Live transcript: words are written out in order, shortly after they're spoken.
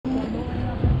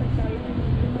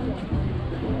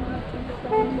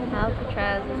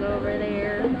Alcatraz is over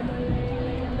there.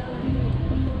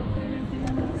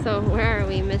 So where are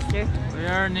we, mister? We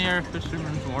are near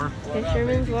Fisherman's Wharf.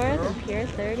 Fisherman's Wharf and Pier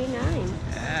 39.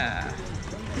 Yeah.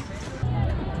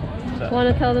 Want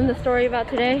to tell them the story about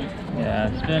today? Yeah,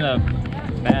 it's been a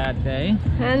bad day.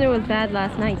 And it was bad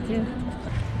last night too.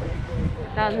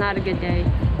 That was not a good day.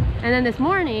 And then this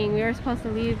morning, we were supposed to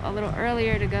leave a little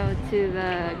earlier to go to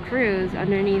the cruise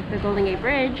underneath the Golden Gate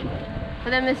Bridge. But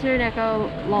then Mr.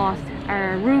 Neko lost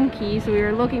our room key, so we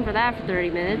were looking for that for 30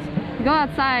 minutes. We go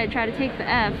outside, try to take the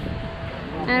F,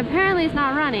 and apparently it's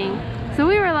not running. So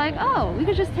we were like, oh, we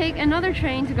could just take another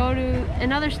train to go to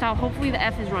another stop. Hopefully the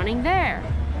F is running there.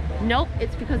 Nope,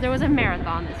 it's because there was a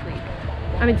marathon this week.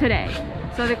 I mean today.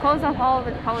 So they closed off all of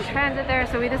the public transit there,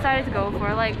 so we decided to go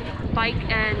for like bike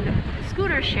and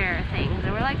scooter share things.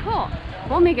 And we're like, cool,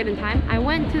 we'll make it in time. I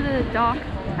went to the dock.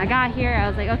 I got here, I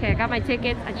was like, okay, I got my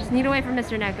tickets. I just need to wait for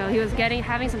Mr. Neko. He was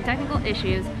having some technical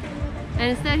issues. And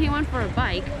instead he went for a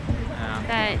bike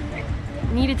that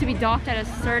needed to be docked at a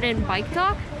certain bike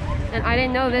dock. And I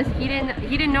didn't know this. He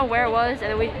didn't know where it was.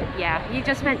 And then he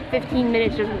just spent 15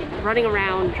 minutes just running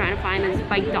around trying to find this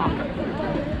bike dock.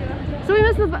 So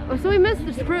we missed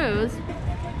this cruise.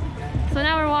 So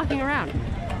now we're walking around.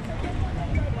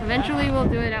 Eventually we'll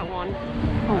do it at 1,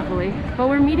 hopefully. But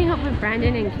we're meeting up with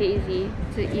Brandon and Casey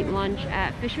to eat lunch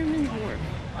at Fisherman's Wharf.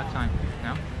 What time?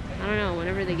 No? I don't know,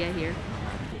 whenever they get here.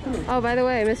 Oh, by the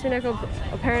way, Mr. Neko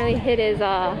apparently hit his,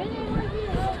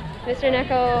 Mr.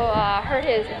 Neko hurt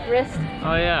his wrist.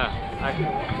 Oh yeah,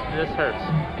 this hurts.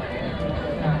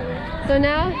 So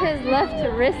now his left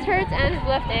wrist hurts and his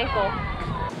left ankle.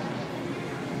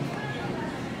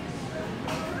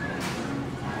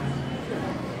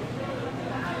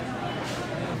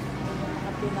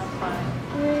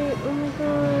 Wait, oh my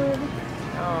god.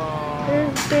 Oh.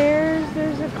 There's bears,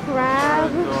 there's a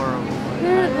crab. Adorable.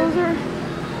 Those are...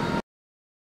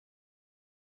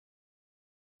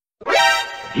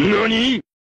 NANI?!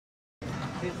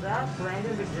 Is that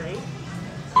Brandon the Great?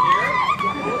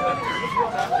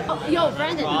 Oh, yo,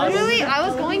 Brandon, literally, I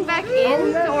was going back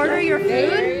in to order your food,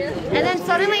 and then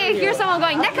suddenly I hear someone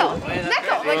going, Neko!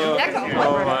 Neko! Like, Neko!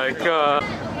 Oh my god.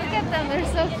 Look at them, they're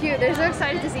so cute. They're so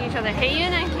excited to see each other.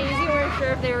 Heiyun and Casey weren't sure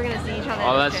if they were going to see each other.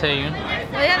 Oh, that's Heiyun?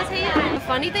 Oh yeah, that's Heiyun. The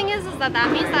funny thing is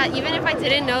that means that even if I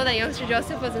didn't know that Youngster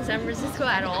Joseph was in San Francisco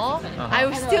at all,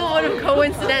 I still would have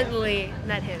coincidentally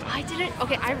met him. I didn't,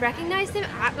 okay, I recognized him,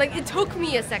 like it took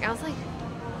me a second. I was like,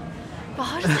 but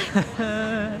I was just like,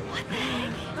 what the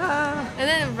heck? And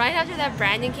then right after that,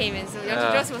 Brandon came in, so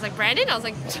Youngster Joseph was like, Brandon? I was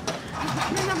like,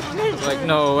 like,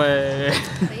 no way.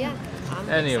 But yeah.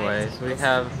 Anyways, we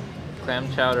have clam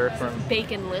chowder from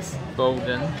baconless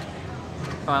Bowden.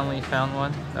 Finally found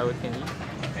one that we can eat.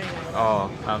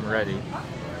 Oh, I'm ready.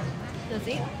 Let's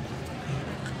eat.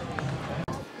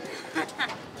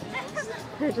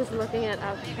 They're just looking at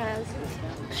Alcatraz.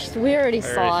 We already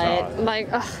saw it. Like,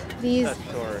 ugh, these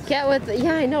get with the,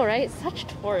 yeah, I know, right? Such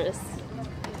tourists.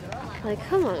 Like,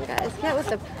 come on, guys, get with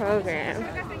the program.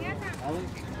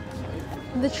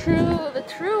 The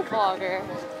true vlogger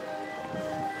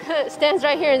stands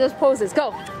right here and just poses.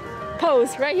 Go,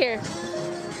 pose right here.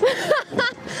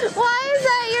 Why is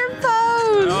that your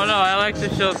pose? Oh no, I like to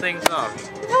show things off.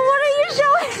 But what are you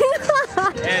showing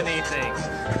off? Anything.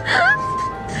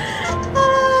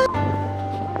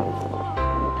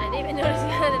 I didn't even notice you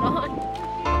had it on.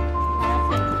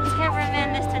 Cameraman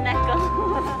Mr. Neko.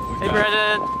 Hey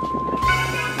Brandon.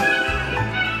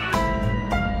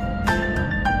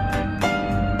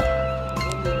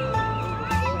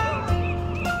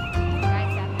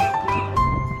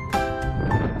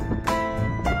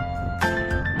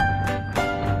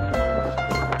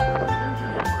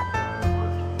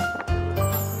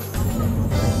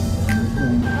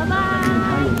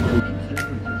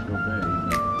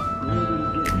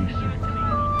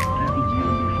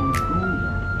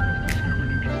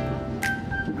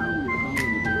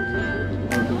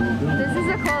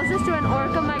 Closest to an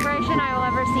orca migration I will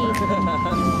ever see.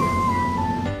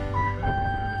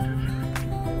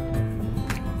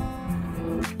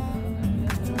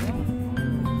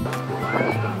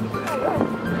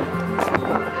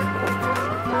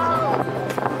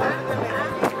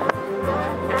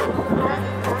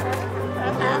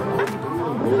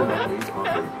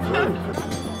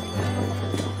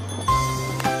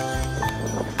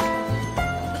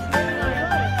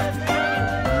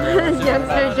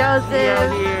 Youngster Joseph.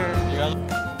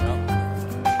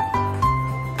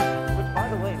 By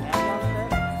the way, man,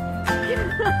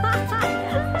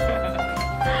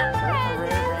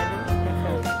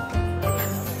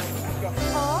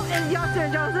 Oh, and Youngster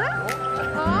Joseph.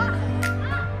 Oh.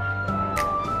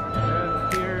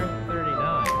 Here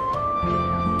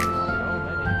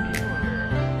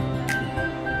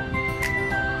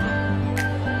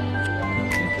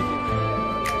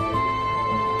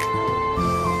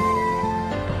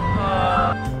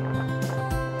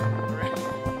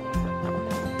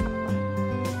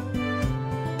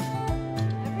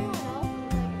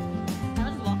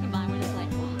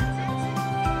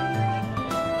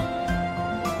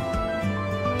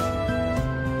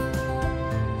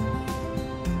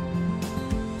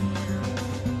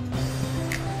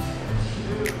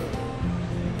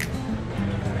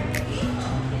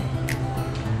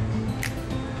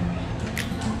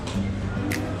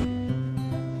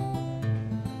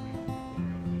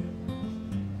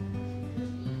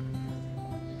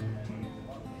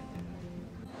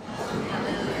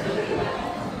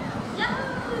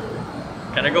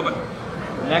Can I go back?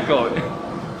 Neko.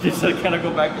 She said, can I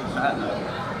go back to chat now?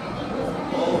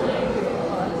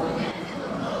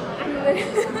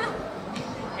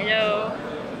 Hello.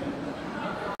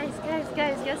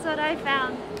 Guys, guess what I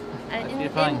found?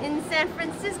 In San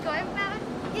Francisco, I found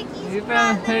Hickey's. You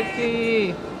found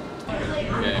Hickey.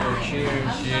 Okay,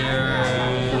 cheers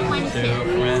to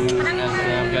friends, and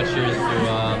I've got cheers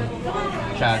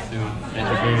to chat to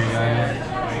interviewing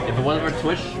guys. If it wasn't for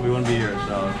Twitch, we wouldn't be here.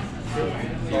 So you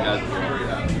guys,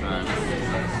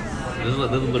 this is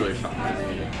literally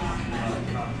shocking.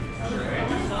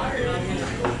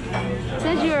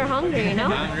 Said you were hungry, you know?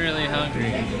 I'm really hungry.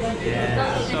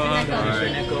 Yeah, so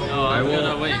hungry. Oh, I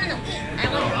will wait. I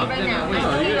want to right now.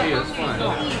 No, you can eat. It's fine.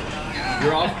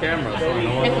 You're off camera, so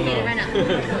no one will know. Right now.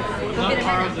 Not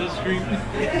part of this stream.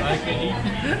 I can eat.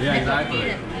 Yeah,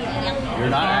 exactly. You're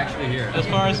not actually here. As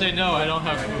far as they know, I don't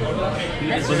have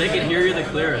food. So they can hear you the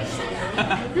clearest.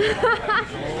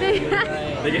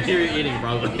 They can hear you eating,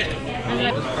 probably.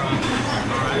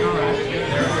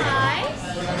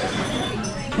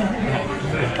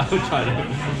 I would try to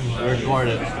record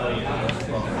it.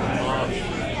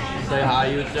 Say hi,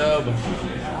 YouTube.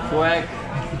 Quick.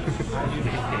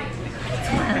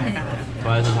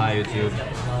 Why is it hi, YouTube?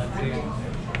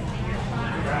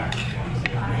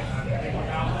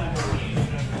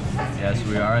 Yes,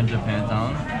 we are in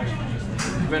Japantown.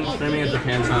 We've been streaming in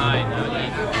Japantown,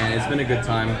 and it's been a good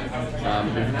time.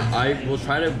 I will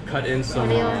try to cut in some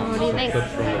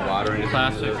clips from the water. And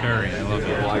classic curry, I love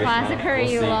it. Classic curry,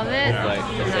 you love it?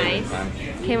 Nice.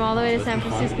 Came all the way to San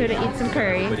Francisco to eat some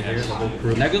curry.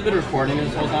 Neko's been recording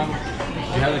this whole time.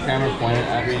 She has the camera pointed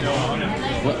at me.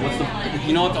 What's the?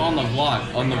 You know it's on the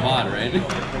vlog, on the VOD, right?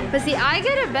 But see, I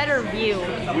get a better view.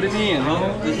 What do you mean?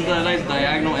 This is a nice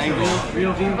diagonal angle.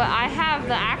 Real view. But I have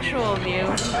the actual view.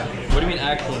 What do you mean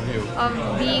actual view? Of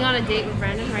being on a date with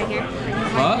Brandon right here.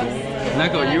 Huh?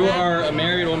 Neko, you are a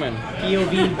married woman.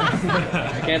 POV.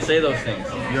 I can't say those things.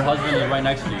 Your husband is right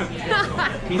next to you.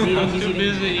 He's eating. He's too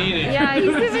busy eating. Yeah, he's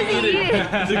too busy eating.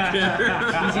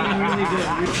 He's eating really good.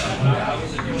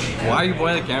 Why are you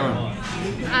pointing the camera?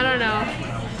 I don't know.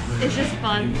 It's just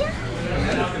fun.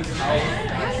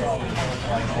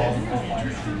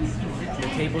 The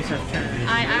tables have turned.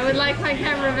 I would like my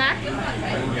camera back.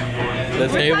 The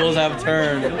tables have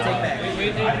turned. We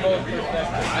do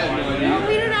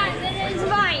not. It's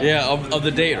fine. Yeah, of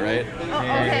the date, right? Oh,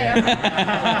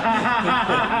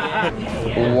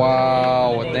 okay.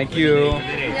 Wow, thank you.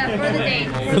 Yeah, for the date.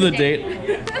 For the date.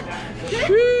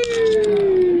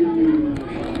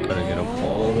 Better get a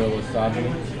bowl of wasabi.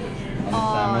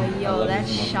 Oh, yo, that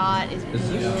shot is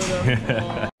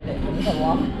beautiful.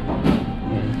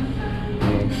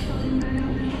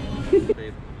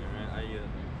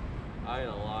 I ate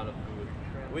a lot of food.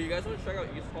 Wait, you guys want to check out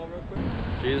East Hall real quick?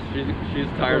 She's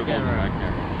tired of holding back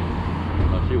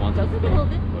camera. Oh, she wants it still.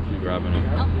 Oh, she's grabbing it.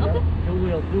 Oh, okay. Who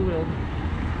will?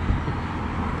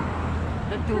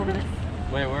 The two of us.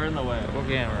 Wait, we're in the way. Go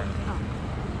camera.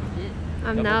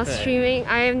 I'm now streaming.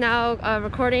 I am now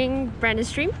recording Brandon's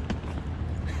stream.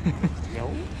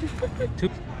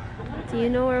 Do you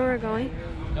know where we're going?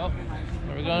 Nope.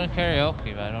 We're going to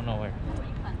karaoke, but I don't know where.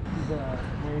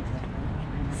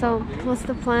 So, what's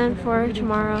the plan for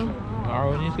tomorrow?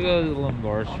 Tomorrow we need to go to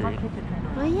Lombard Street.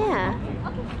 Oh yeah.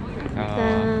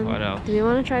 Then, what else? do we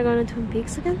want to try going to Twin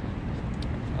Peaks again?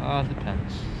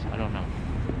 Depends. I don't know.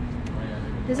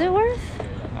 Is it worth?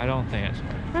 I don't think it's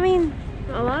worth. I mean,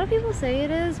 a lot of people say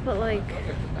it is, but like,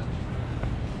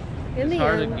 in the It's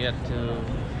hard end, to get to.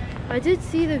 I did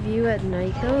see the view at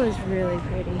night though. Is really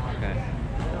pretty. Okay.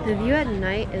 The view at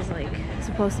night is like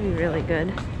supposed to be really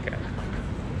good. Okay.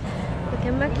 Look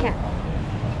at my cat.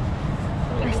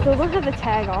 I still don't have the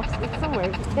tag off. It's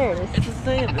somewhere. There it is. It's the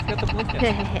same. It's got the blinker.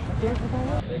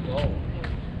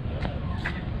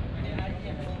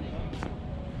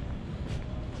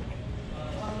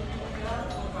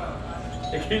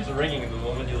 It keeps ringing the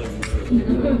moment you look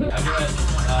through.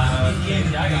 I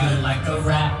got it like a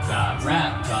rap top.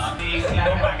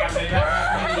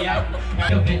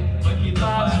 But keep the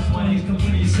last one is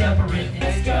completely separate.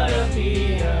 It's gonna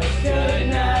be a good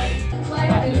night.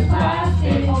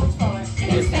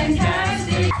 It's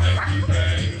fantastic.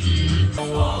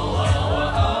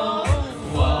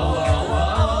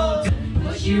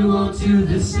 What you won't do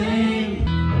the same.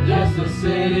 Just a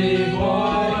city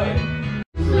boy.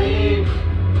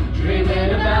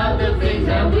 Dreaming about the things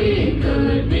that we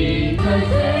could be. 'Cause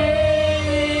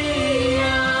hey,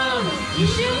 you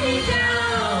shoot me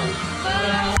down, but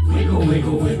I'll wiggle,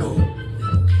 wiggle, wiggle.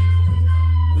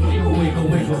 Wiggle, wiggle,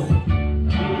 wiggle.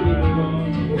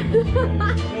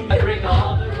 I bring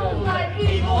all the road. But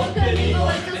people could be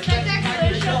going to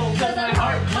spectacular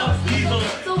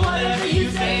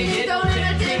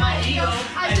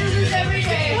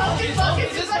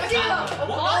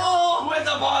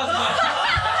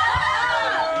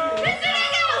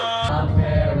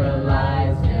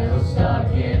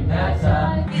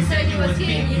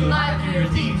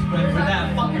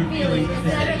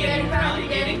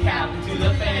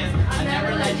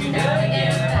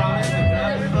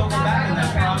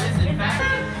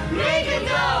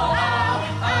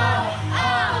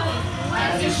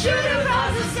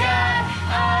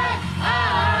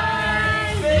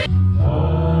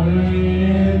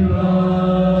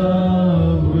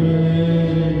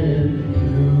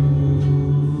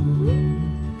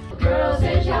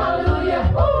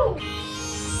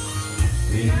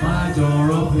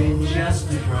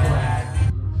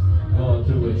Going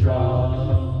through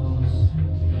withdrawals.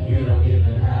 You don't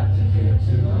even have to do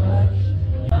too much.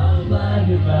 I'm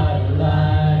blinded by the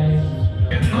lights.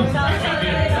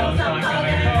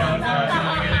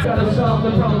 Gotta solve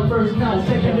the problem first, not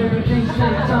second. Everything's take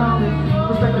time.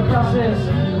 Respect the process.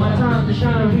 My time to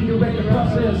shine, redirect the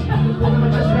process. Open my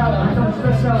chest out, I don't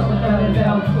stress out without a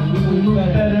doubt. We move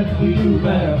better, we do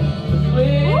better.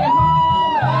 Sweet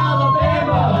home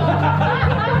Alabama.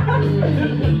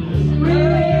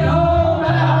 Sweet home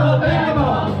Alabama.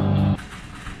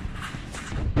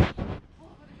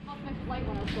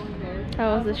 That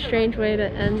was a strange way to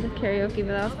end karaoke,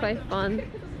 but that was quite fun.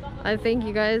 I think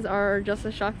you guys are just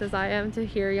as shocked as I am to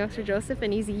hear Youngster Joseph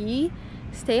and Easy Yee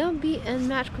stay on beat and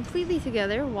match completely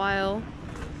together while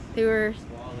they were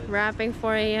rapping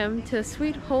 4 a.m. to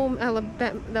Sweet Home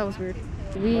Alabama. That was weird.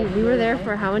 We were there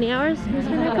for how many hours, Mr.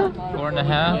 Nico?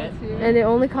 4.5. And it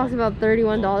only cost about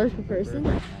 $31 per person.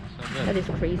 That is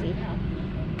crazy.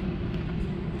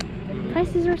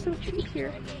 Prices are so cheap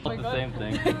here. The same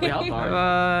thing.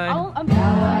 Bye. Now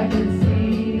I can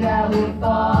see that we're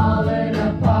falling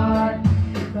apart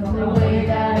from the way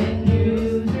that it